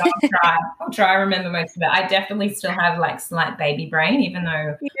 So I'll try to remember most of it. I definitely still have like slight baby brain, even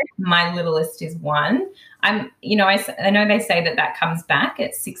though my littlest is 1. I know they say that comes back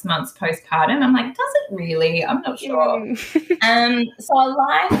at 6 months postpartum. I'm like, does it really? I'm not sure. So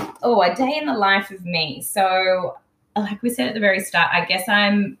a day in the life of me. So like we said at the very start, I guess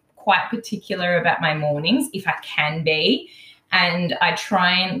I'm quite particular about my mornings if I can be. And I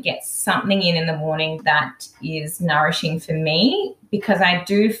try and get something in the morning that is nourishing for me, because I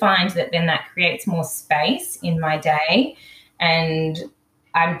do find that then that creates more space in my day. And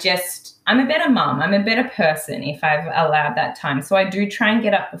I'm a better mum. I'm a better person if I've allowed that time. So I do try and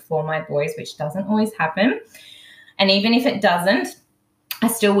get up before my boys, which doesn't always happen. And even if it doesn't, I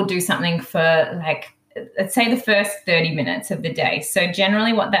still will do something for like, let's say the first 30 minutes of the day. So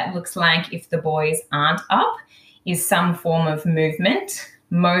generally what that looks like if the boys aren't up is some form of movement.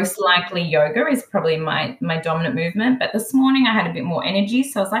 Most likely yoga is probably my dominant movement. But this morning I had a bit more energy,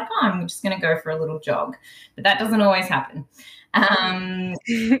 so I was like, I'm just going to go for a little jog. But that doesn't always happen. And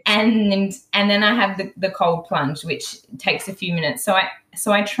then I have the cold plunge, which takes a few minutes.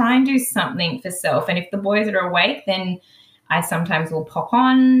 So I try and do something for self. And if the boys are awake, then I sometimes will pop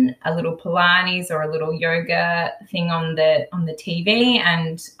on a little Pilates or a little yoga thing on the TV,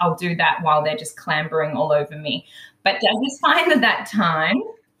 and I'll do that while they're just clambering all over me. But I just find that time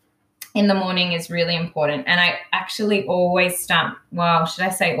in the morning is really important. And I actually always start, well, should I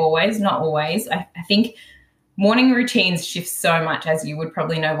say always? Not always. I think morning routines shift so much, as you would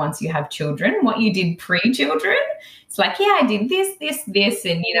probably know once you have children. What you did pre-children, it's like, yeah, I did this,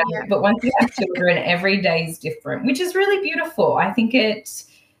 and but once you have children, every day is different, which is really beautiful. I think it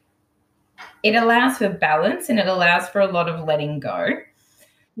allows for balance, and it allows for a lot of letting go.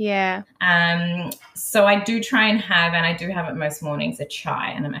 Yeah. So I do try and have, and I do have it most mornings, a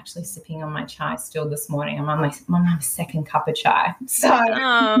chai, and I'm actually sipping on my chai still this morning. I'm on my second cup of chai. So,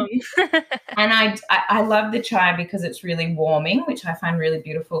 and I love the chai because it's really warming, which I find really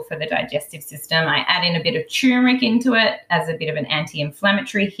beautiful for the digestive system. I add in a bit of turmeric into it as a bit of an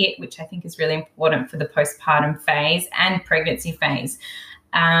anti-inflammatory hit, which I think is really important for the postpartum phase and pregnancy phase.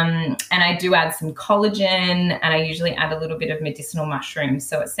 And I do add some collagen, and I usually add a little bit of medicinal mushrooms.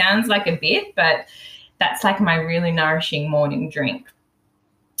 So it sounds like a bit, but that's like my really nourishing morning drink.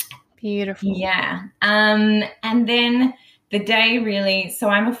 Beautiful. Yeah. And then the day really, so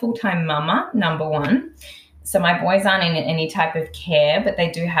I'm a full-time mama, number one. So my boys aren't in any type of care, but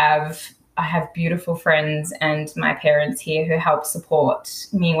I have beautiful friends and my parents here who help support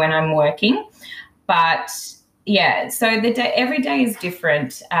me when I'm working. But yeah, so every day is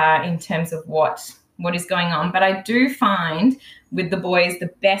different in terms of what is going on. But I do find with the boys, the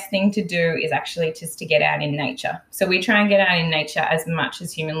best thing to do is actually just to get out in nature. So we try and get out in nature as much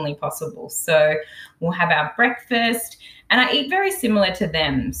as humanly possible. So we'll have our breakfast, and I eat very similar to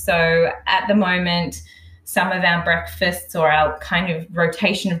them. So at the moment, some of our breakfasts, or our kind of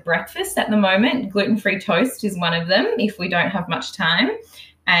rotation of breakfast at the moment, gluten-free toast is one of them if we don't have much time.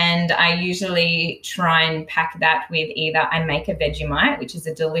 And I usually try and pack that with either I make a Vegemite, which is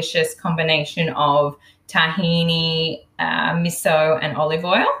a delicious combination of tahini, miso, and olive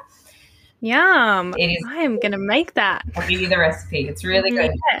oil. Yum. It is. I am going to make that. I'll give you the recipe. It's really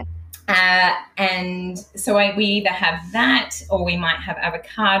good. Yeah. And so we either have that, or we might have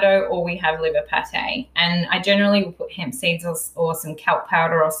avocado, or we have liver pate. And I generally will put hemp seeds or some kelp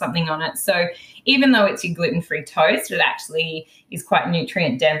powder or something on it. So even though it's your gluten-free toast, it actually is quite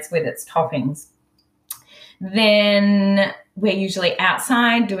nutrient dense with its toppings. Then we're usually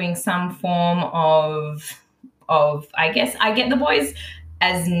outside doing some form of I guess I get the boys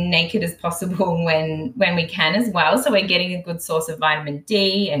as naked as possible when we can as well. So we're getting a good source of vitamin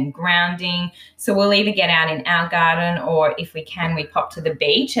D and grounding. So we'll either get out in our garden, or if we can, we pop to the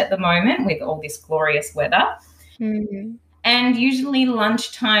beach at the moment with all this glorious weather. Mm-hmm. And usually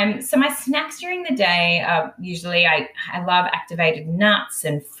lunchtime, so my snacks during the day, usually I love activated nuts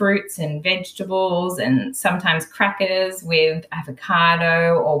and fruits and vegetables, and sometimes crackers with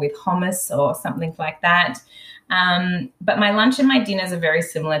avocado or with hummus or something like that. But my lunch and my dinners are very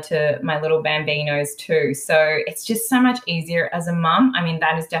similar to my little Bambinos too. So it's just so much easier as a mum. I mean,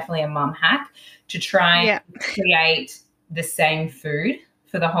 that is definitely a mum hack to try and create the same food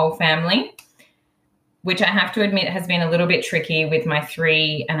for the whole family, which I have to admit has been a little bit tricky with my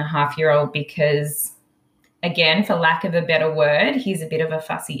 3.5-year-old because, again, for lack of a better word, he's a bit of a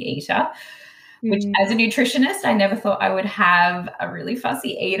fussy eater, which as a nutritionist, I never thought I would have a really fussy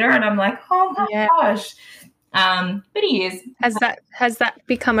eater. And I'm like, oh my gosh. But he is. Has that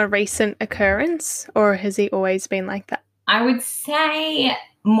become a recent occurrence, or has he always been like that? I would say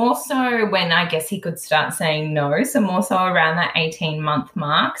more so when I guess he could start saying no. So more so around that 18-month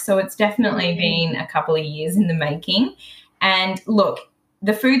mark. So it's definitely been a couple of years in the making. And look,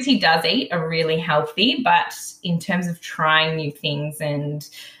 the foods he does eat are really healthy, but in terms of trying new things and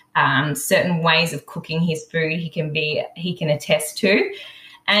certain ways of cooking his food, he can attest to.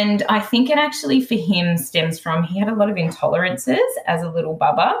 And I think it actually for him stems from he had a lot of intolerances as a little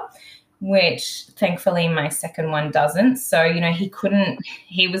bubba, which thankfully my second one doesn't. So,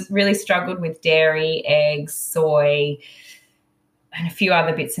 he was really struggled with dairy, eggs, soy, and a few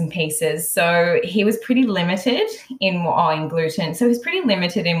other bits and pieces. So he was pretty limited in gluten. So he was pretty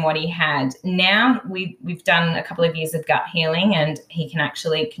limited in what he had. Now we've done a couple of years of gut healing and he can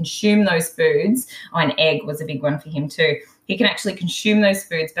actually consume those foods. Oh, and egg was a big one for him too. He can actually consume those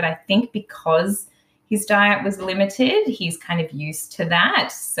foods, but I think because his diet was limited, he's kind of used to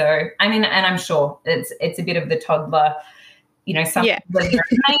that. So, I mean, and I'm sure it's a bit of the toddler, some are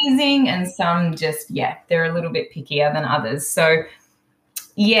amazing and some just, they're a little bit pickier than others. So,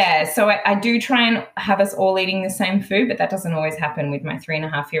 so I do try and have us all eating the same food, but that doesn't always happen with my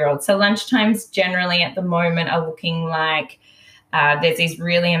 3.5-year-old. So lunchtimes generally at the moment are looking like there's these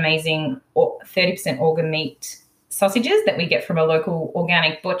really amazing 30% organ meat sausages that we get from a local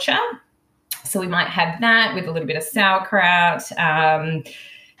organic butcher. So we might have that with a little bit of sauerkraut.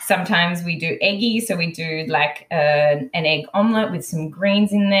 Sometimes we do eggy, so we do like an egg omelette with some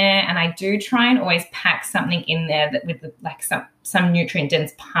greens in there. And I do try and always pack something in there that with like some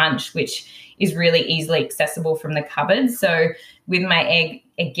nutrient-dense punch, which is really easily accessible from the cupboard. So with my egg,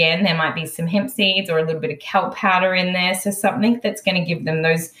 again, there might be some hemp seeds or a little bit of kelp powder in there. So something that's going to give them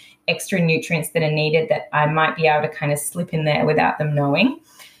those extra nutrients that are needed that I might be able to kind of slip in there without them knowing.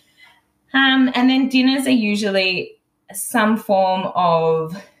 And then dinners are usually some form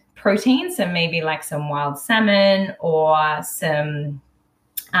of protein, so maybe like some wild salmon or some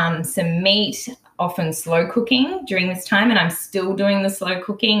meat, often slow cooking during this time. And I'm still doing the slow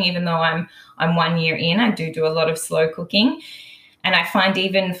cooking, even though I'm 1 year in. I do a lot of slow cooking. And I find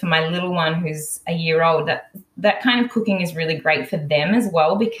even for my little one who's a year old, that kind of cooking is really great for them as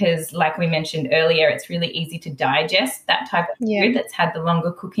well, because like we mentioned earlier, it's really easy to digest that type of food that's had the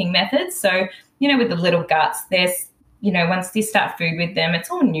longer cooking methods. So, with the little guts, there's, once you start food with them, it's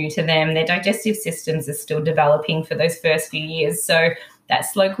all new to them. Their digestive systems are still developing for those first few years. So that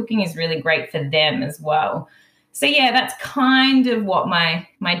slow cooking is really great for them as well. So, that's kind of what my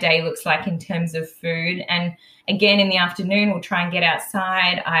day looks like in terms of food. And again, in the afternoon, we'll try and get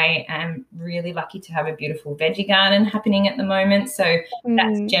outside. I am really lucky to have a beautiful veggie garden happening at the moment. So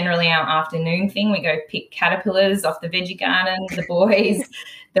that's generally our afternoon thing. We go pick caterpillars off the veggie garden.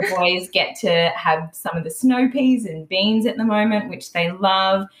 The boys get to have some of the snow peas and beans at the moment, which they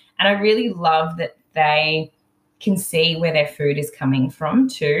love. And I really love that they can see where their food is coming from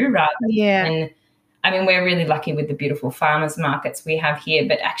too, rather than, I mean, we're really lucky with the beautiful farmers markets we have here,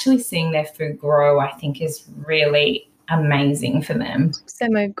 but actually seeing their food grow, I think, is really amazing for them.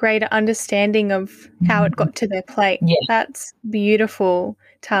 Some a greater understanding of how it got to their plate. Yeah. That's beautiful,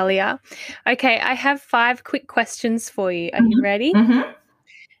 Talia. Okay, I have 5 quick questions for you. Are you ready? Mm-hmm.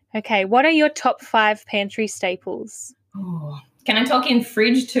 Okay, what are your top 5 pantry staples? Oh, can I talk in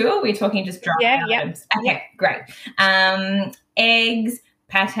fridge too, or are we talking just dry items? Okay, great. Eggs,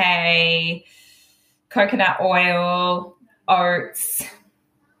 pate, coconut oil, oats,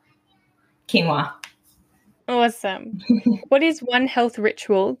 quinoa. Awesome. What is one health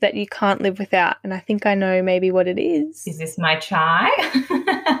ritual that you can't live without? And I think I know maybe what it is. Is this my chai?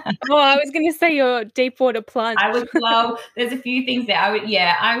 Oh, I was going to say your deep water plunge. I would love, there's a few things that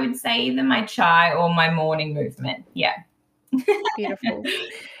I would say either my chai or my morning movement. Yeah. Beautiful.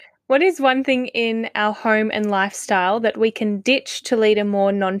 What is one thing in our home and lifestyle that we can ditch to lead a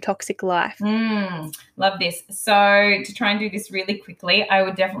more non-toxic life? Love this. So to try and do this really quickly, I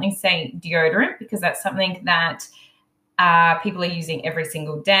would definitely say deodorant, because that's something that people are using every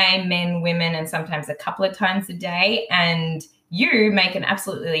single day, men, women, and sometimes a couple of times a day. And you make an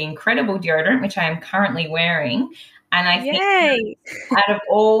absolutely incredible deodorant, which I am currently wearing. And I think out of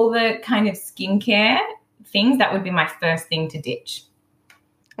all the kind of skincare things, that would be my first thing to ditch.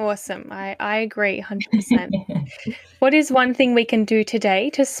 Awesome. I agree 100%. What is one thing we can do today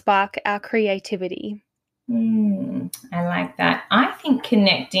to spark our creativity? I like that. I think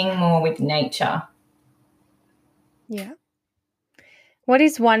connecting more with nature. Yeah. What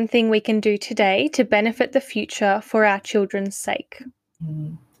is one thing we can do today to benefit the future for our children's sake?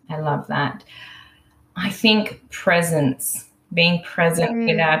 I love that. I think presence, being present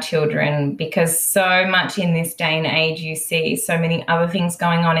with our children, because so much in this day and age you see so many other things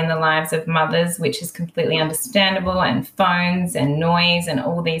going on in the lives of mothers, which is completely understandable, and phones and noise and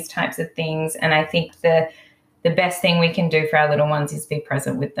all these types of things. And I think the best thing we can do for our little ones is be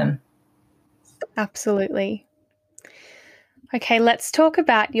present with them. Absolutely. Okay, let's talk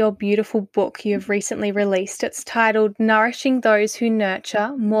about your beautiful book you've recently released. It's titled Nourishing Those Who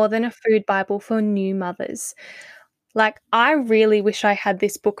Nurture: More Than a Food Bible for New Mothers. Like, I really wish I had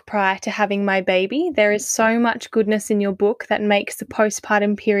this book prior to having my baby. There is so much goodness in your book that makes the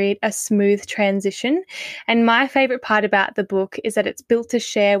postpartum period a smooth transition. And my favorite part about the book is that it's built to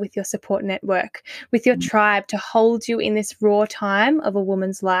share with your support network, with your tribe, to hold you in this raw time of a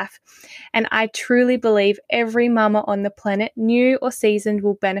woman's life. And I truly believe every mama on the planet, new or seasoned,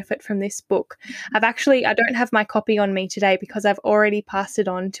 will benefit from this book. I don't have my copy on me today because I've already passed it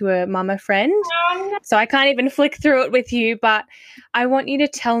on to a mama friend. So I can't even flick through it with you, but I want you to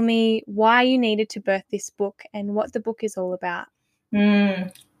tell me why you needed to birth this book and what the book is all about.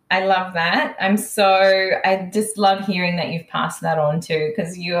 I love that. I just love hearing that you've passed that on too,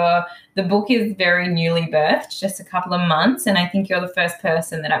 because the book is very newly birthed, just a couple of months. And I think you're the first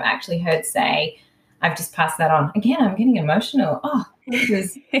person that I've actually heard say, I've just passed that on. Again, I'm getting emotional. Oh,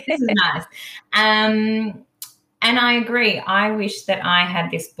 this is nice. And I agree. I wish that I had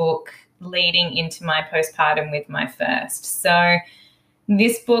this book leading into my postpartum with my first. So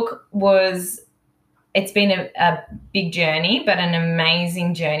this book it's been a big journey, but an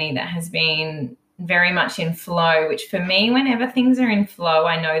amazing journey that has been very much in flow, which for me, whenever things are in flow,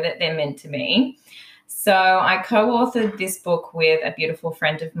 I know that they're meant to be. So I co-authored this book with a beautiful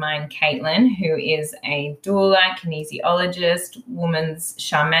friend of mine, Caitlin, who is a doula, kinesiologist, woman's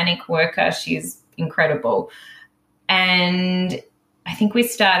shamanic worker. She's incredible. And I think we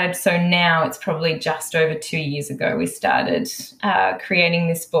started, so now it's probably just over 2 years ago, we started creating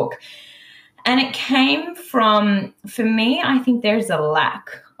this book. And it came from, for me, I think there's a lack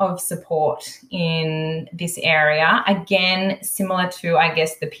of support in this area. Again, similar to, I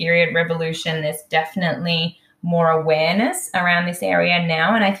guess, the period revolution, there's definitely more awareness around this area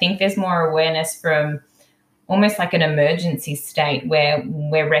now. And I think there's more awareness from almost like an emergency state where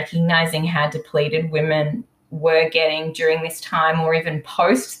we're recognizing how depleted women were getting during this time, or even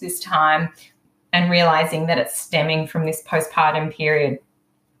post this time, and realizing that it's stemming from this postpartum period.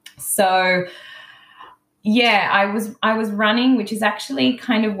 So yeah, I was running, which is actually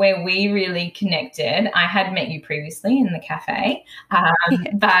kind of where we really connected. I had met you previously in the cafe,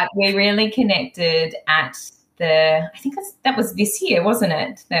 but we really connected at I think that was this year, wasn't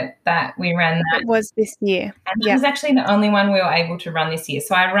it? That we ran that. It was this year. And that was actually the only one we were able to run this year.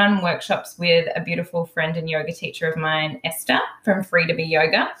 So I run workshops with a beautiful friend and yoga teacher of mine, Esther, from Free to Be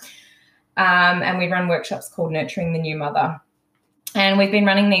Yoga. And we run workshops called Nurturing the New Mother. And we've been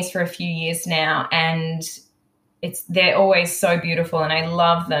running these for a few years now, and they're always so beautiful, and I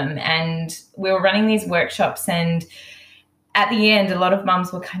love them. And we were running these workshops, and at the end, a lot of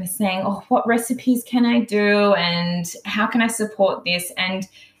mums were kind of saying, oh, what recipes can I do, and how can I support this? And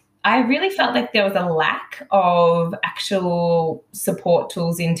I really felt like there was a lack of actual support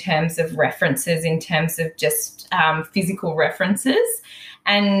tools in terms of references, in terms of just physical references.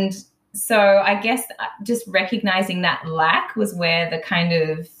 And so I guess just recognizing that lack was where the kind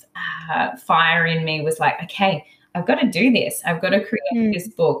of fire in me was like, okay, I've got to do this. I've got to create this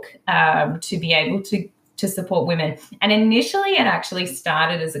book to be able to support women. And initially it actually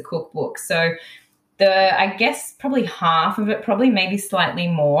started as a cookbook. So I guess probably half of it, probably maybe slightly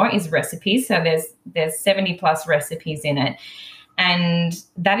more, is recipes. So there's 70 plus recipes in it. And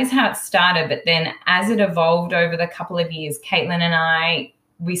that is how it started. But then as it evolved over the couple of years, Caitlin and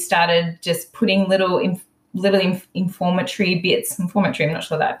we started just putting little informatory bits. Informatory, I'm not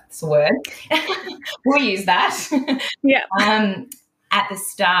sure that's a word. We'll use that. Yeah. At the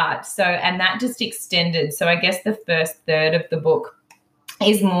start. So, and that just extended. So I guess the first third of the book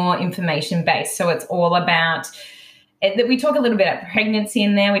is more information based. So it's all about that. We talk a little bit about pregnancy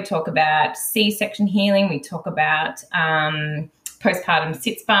in there. We talk about C-section healing. We talk about postpartum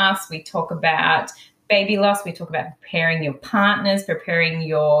sitz baths. We talk about baby loss. We talk about preparing your partners, preparing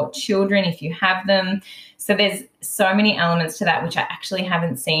your children if you have them. So there's so many elements to that, which I actually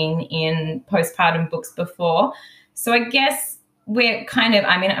haven't seen in postpartum books before. So I guess we're kind of,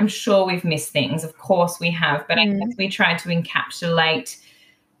 I'm sure we've missed things. Of course we have, but I guess we tried to encapsulate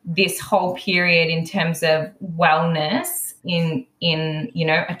this whole period in terms of wellness in a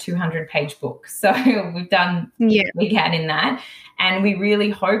 200-page book. So we've done what we can in that. And we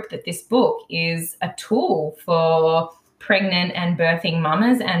really hope that this book is a tool for pregnant and birthing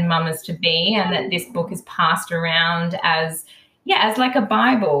mamas and mamas to be, and that this book is passed around as like a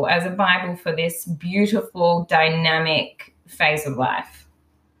Bible for this beautiful, dynamic phase of life.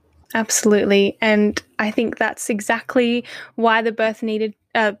 Absolutely. And I think that's exactly why the book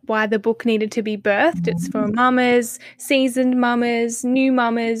needed to be birthed. It's for mamas, seasoned mamas, new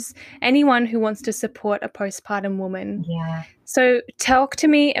mamas, anyone who wants to support a postpartum woman. Yeah. So talk to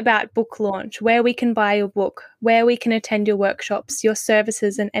me about book launch, where we can buy your book, where we can attend your workshops, your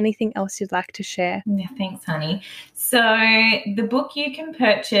services, and anything else you'd like to share. Yeah, thanks, honey. So the book you can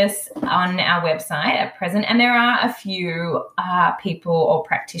purchase on our website at present, and there are a few people or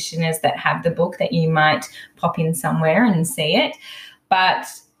practitioners that have the book that you might pop in somewhere and see it. But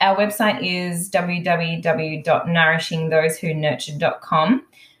our website is www.nourishingthosewhonurtured.com.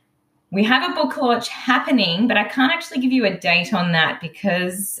 We have a book launch happening, but I can't actually give you a date on that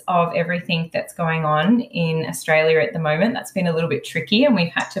because of everything that's going on in Australia at the moment. That's been a little bit tricky, and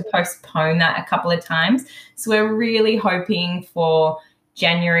we've had to postpone that a couple of times. So we're really hoping for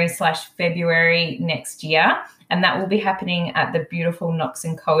January/February next year, and that will be happening at the beautiful Knox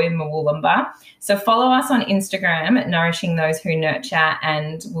 & Co in Murwillumbah. So follow us on Instagram at Nourishing Those Who Nurture,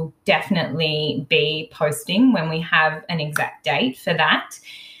 and we'll definitely be posting when we have an exact date for that.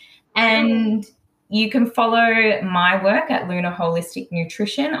 And you can follow my work at Luna Holistic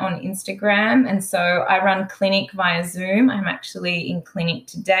Nutrition on Instagram. And so I run clinic via Zoom. I'm actually in clinic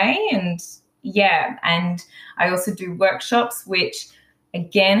today. And I also do workshops, which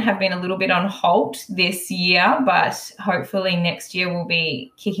again have been a little bit on halt this year, but hopefully next year we'll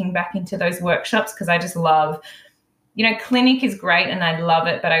be kicking back into those workshops because I just love, clinic is great and I love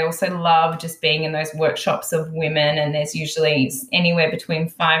it, but I also love just being in those workshops of women, and there's usually anywhere between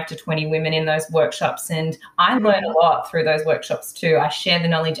 5 to 20 women in those workshops, and I learn a lot through those workshops too. I share the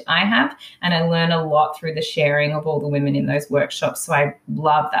knowledge I have, and I learn a lot through the sharing of all the women in those workshops, so I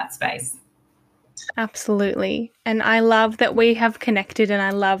love that space. Absolutely. And I love that we have connected, and I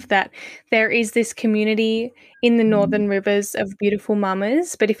love that there is this community in the Northern Rivers of beautiful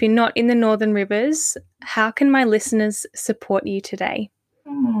mamas. But if you're not in the Northern Rivers, how can my listeners support you today?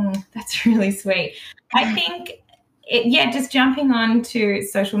 That's really sweet. I think, just jumping onto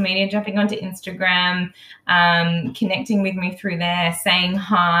social media, jumping onto Instagram, connecting with me through there, saying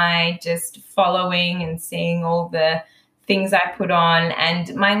hi, just following and seeing all the things I put on.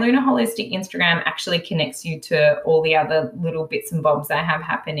 And my Luna Holistic Instagram actually connects you to all the other little bits and bobs I have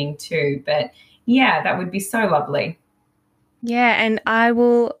happening too. But yeah, that would be so lovely. Yeah, and I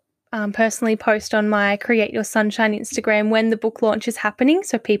will personally post on my Create Your Sunshine Instagram when the book launch is happening,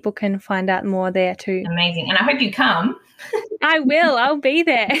 so people can find out more there too. Amazing. And I hope you come. I will. I'll be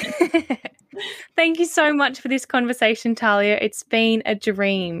there. Thank you so much for this conversation, Talia. It's been a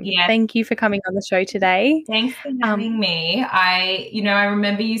dream. Yeah. Thank you for coming on the show today. Thanks for having me. I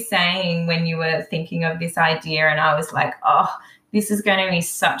remember you saying when you were thinking of this idea, and I was like, oh, this is going to be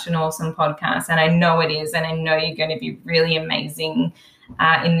such an awesome podcast. And I know it is. And I know you're going to be really amazing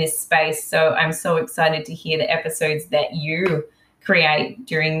in this space. So I'm so excited to hear the episodes that you create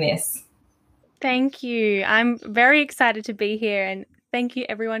during this. Thank you. I'm very excited to be here, and thank you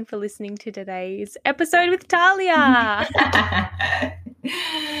everyone for listening to today's episode with Talia.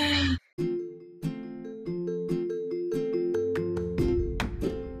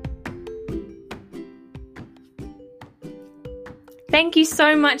 Thank you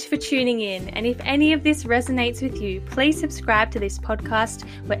so much for tuning in. And if any of this resonates with you, please subscribe to this podcast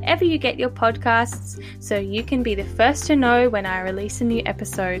wherever you get your podcasts so you can be the first to know when I release a new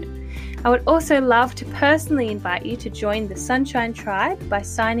episode. I would also love to personally invite you to join the Sunshine Tribe by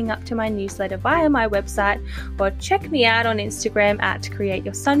signing up to my newsletter via my website, or check me out on Instagram at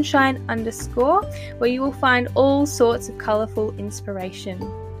createyoursunshine_, where you will find all sorts of colourful inspiration.